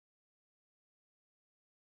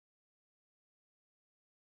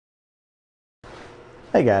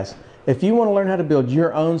Hey guys, if you want to learn how to build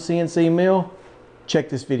your own CNC mill, check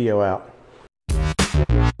this video out.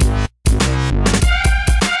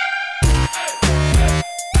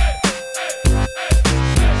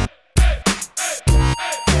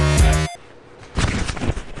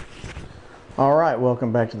 Alright,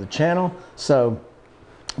 welcome back to the channel. So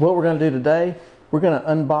what we're going to do today, we're going to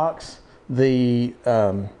unbox the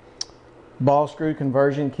ball screw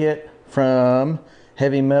conversion kit from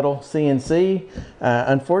Heavy Metal CNC.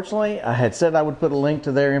 Unfortunately, I had said I would put a link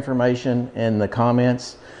to their information in the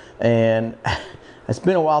comments, and it's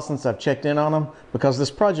been a while since I've checked in on them because this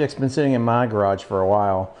project's been sitting in my garage for a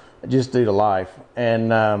while just due to life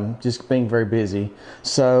and just being very busy.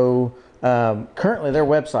 So currently their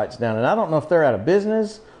website's down, and I don't know if they're out of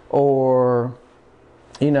business or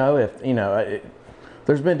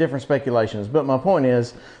there's been different speculations, but my point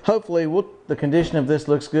is, hopefully the condition of this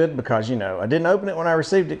looks good because, I didn't open it when I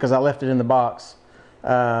received it because I left it in the box.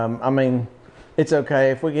 I mean, it's okay.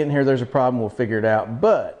 If we get in here, there's a problem, we'll figure it out.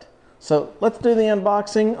 But, so let's do the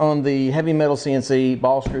unboxing on the Heavy Metal CNC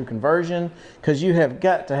ball screw conversion, because you have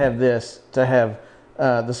got to have this to have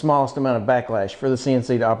the smallest amount of backlash for the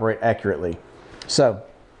CNC to operate accurately. So,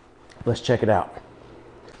 let's check it out.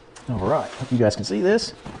 All right, hope you guys can see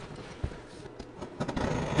this.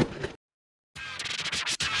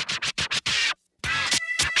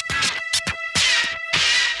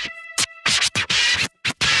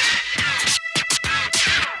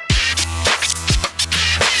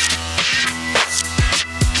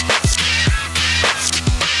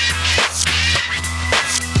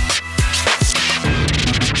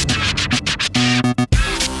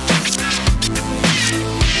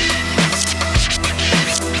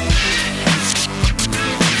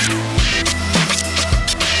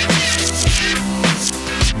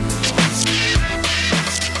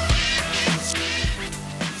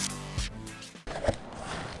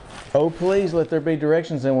 Oh, please let there be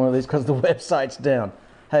directions in one of these because the website's down.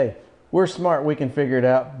 Hey, we're smart, we can figure it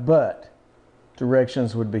out, but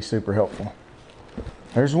directions would be super helpful.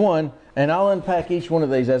 There's one, and I'll unpack each one of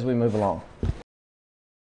these as we move along.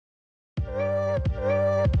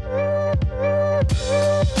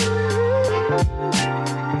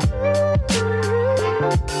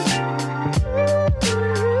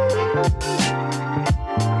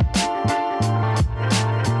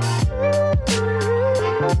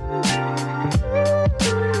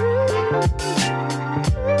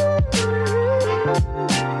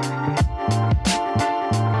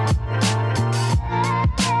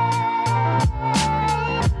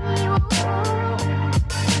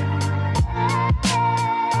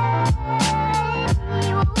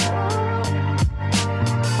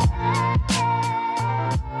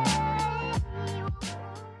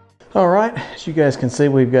 All right, as you guys can see,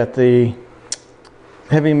 we've got the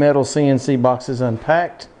Heavy Metal CNC boxes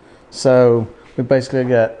unpacked. So we basically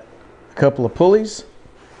got a couple of pulleys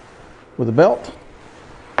with a belt.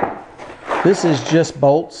 This is just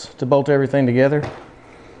bolts to bolt everything together.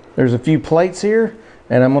 There's a few plates here,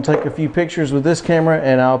 and I'm gonna take a few pictures with this camera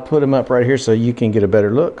and I'll put them up right here so you can get a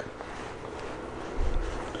better look.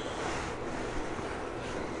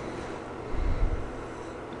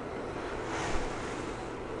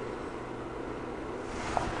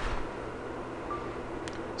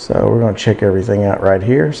 So we're going to check everything out right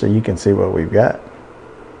here so you can see what we've got.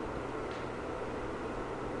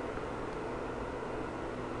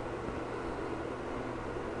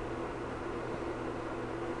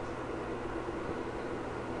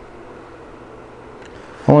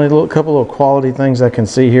 Only a couple of quality things I can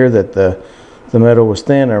see here, that the metal was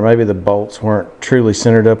thin, or maybe the bolts weren't truly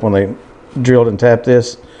centered up when they drilled and tapped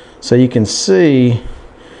this. So you can see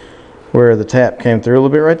where the tap came through a little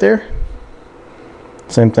bit right there.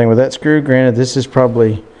 Same thing with that screw. Granted, this is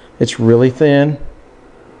probably, it's really thin.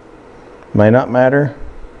 May not matter.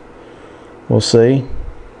 We'll see.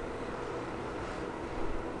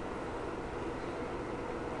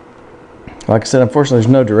 Like I said, unfortunately,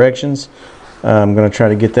 there's no directions. I'm going to try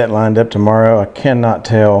to get that lined up tomorrow. I cannot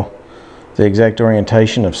tell the exact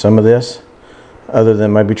orientation of some of this, other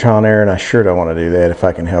than maybe trial and error, and I sure don't want to do that if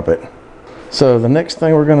I can help it. So the next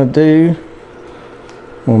thing we're going to do,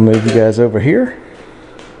 we'll move you guys over here.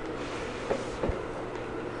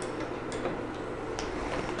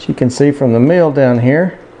 As you can see from the mill down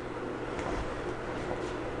here,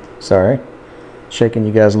 sorry, shaking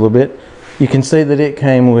you guys a little bit, you can see that it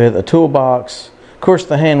came with a toolbox, of course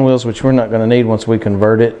the hand wheels, which we're not going to need once we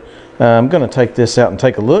convert it. I'm going to take this out and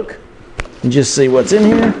take a look and just see what's in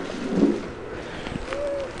here.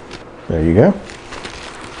 There you go.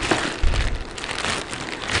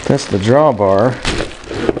 That's the drawbar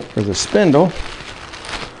for the spindle,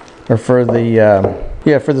 or for the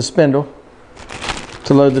Yeah, for the spindle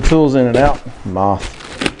to load the tools in and out. Moth.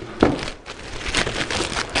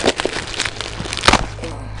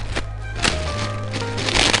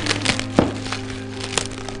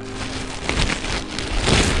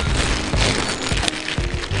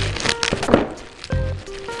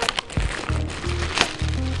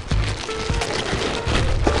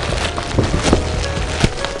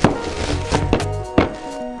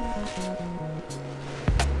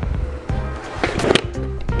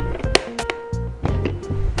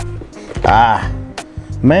 Ah,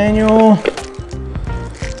 manual.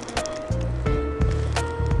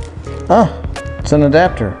 Oh, it's an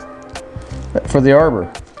adapter for the arbor,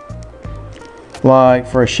 like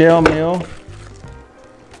for a shell mill,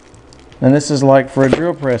 and this is like for a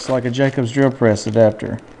drill press, like a Jacobs drill press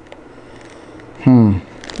adapter.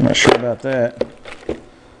 Not sure about that.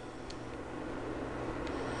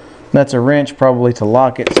 That's a wrench probably to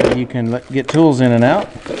lock it so you can get tools in and out.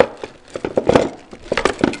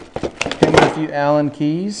 A few Allen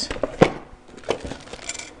keys.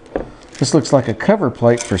 This looks like a cover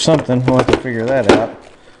plate for something. We'll have to figure that out.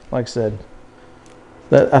 Like I said,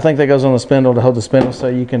 I think that goes on the spindle to hold the spindle so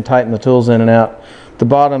you can tighten the tools in and out. The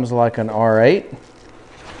bottom's like an R8,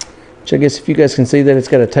 which I guess if you guys can see that it's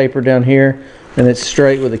got a taper down here and it's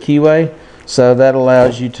straight with a keyway, so that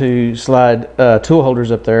allows you to slide tool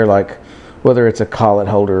holders up there, like whether it's a collet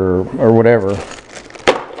holder or whatever.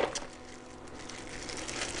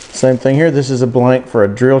 Same thing here. This is a blank for a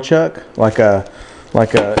drill chuck, like a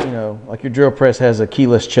you know, like your drill press has a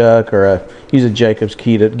keyless chuck, or use a Jacobs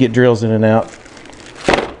key to get drills in and out.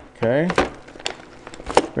 Okay,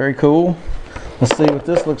 very cool. Let's see what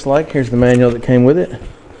this looks like. Here's the manual that came with it.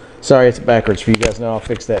 Sorry, it's backwards for you guys. Now I'll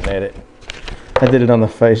fix that and edit. I did it on the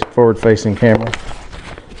forward-facing camera.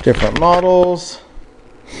 Different models,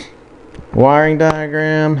 wiring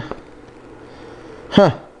diagram.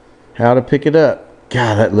 Huh? How to pick it up.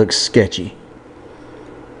 God, that looks sketchy.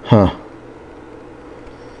 Huh.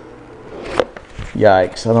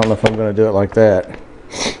 Yikes. I don't know if I'm going to do it like that.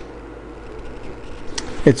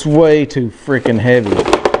 It's way too freaking heavy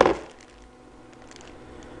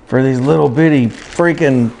for these little bitty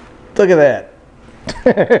freaking... Look at that.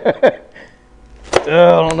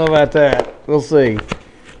 Oh, I don't know about that. We'll see.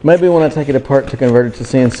 Maybe when I take it apart to convert it to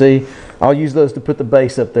CNC, I'll use those to put the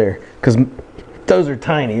base up there, because those are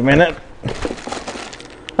tiny. Man,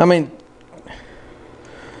 I mean,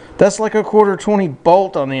 that's like a 1/4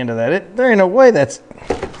 bolt on the end of that. There ain't no way that's...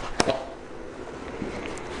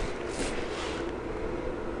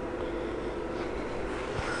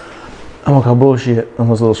 I'm gonna call bullshit on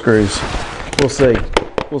those little screws. We'll see.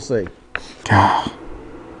 We'll see. God.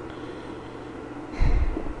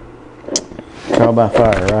 Trial by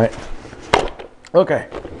fire, right? Okay.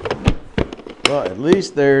 Well, at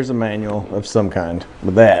least there's a manual of some kind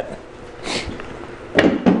with that.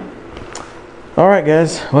 Alright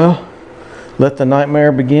guys, well, let the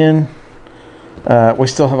nightmare begin. We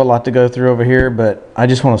still have a lot to go through over here, but I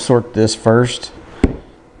just want to sort this first.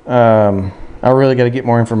 I really got to get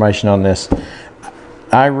more information on this.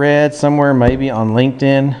 I read somewhere, maybe on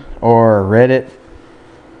LinkedIn or Reddit,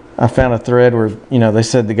 I found a thread where, you know, they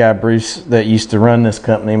said the guy Bruce that used to run this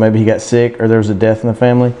company, maybe he got sick or there was a death in the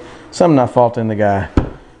family. So I'm not faulting the guy.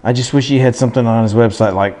 I just wish he had something on his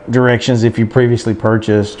website, like directions if you previously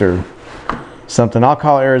purchased or something. I'll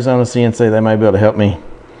call Arizona CNC. They may be able to help me.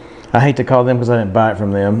 I hate to call them because I didn't buy it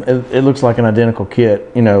from them. It looks like an identical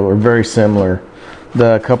kit, you know, or very similar.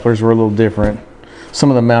 The couplers were a little different. Some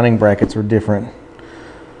of the mounting brackets were different.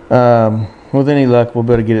 With any luck, we'll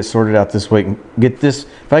be able to get it sorted out this week. Get this,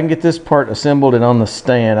 if I can get this part assembled and on the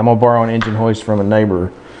stand, I'm gonna borrow an engine hoist from a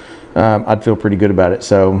neighbor. I'd feel pretty good about it.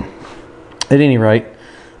 So, at any rate,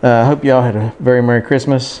 I hope y'all had a very Merry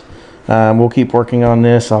Christmas. We'll keep working on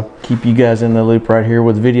this. I'll keep you guys in the loop right here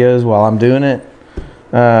with videos while I'm doing it.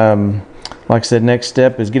 Like I said, next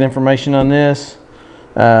step is get information on this.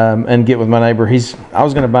 And get with my neighbor. I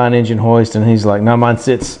was going to buy an engine hoist, and he's like, no, mine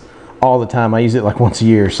sits all the time. I use it like once a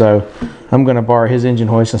year, so I'm going to borrow his engine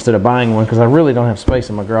hoist instead of buying one, because I really don't have space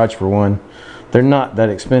in my garage for one. They're not that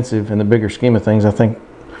expensive in the bigger scheme of things. I think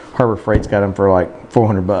Harbor Freight's got them for like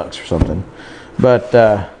 $400 or something. But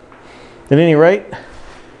at any rate,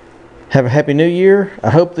 have a happy new year. I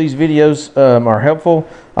hope these videos are helpful.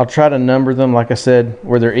 I'll try to number them, like I said,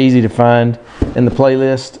 where they're easy to find in the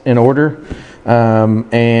playlist in order.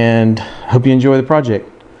 And hope you enjoy the project.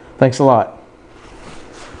 Thanks a lot.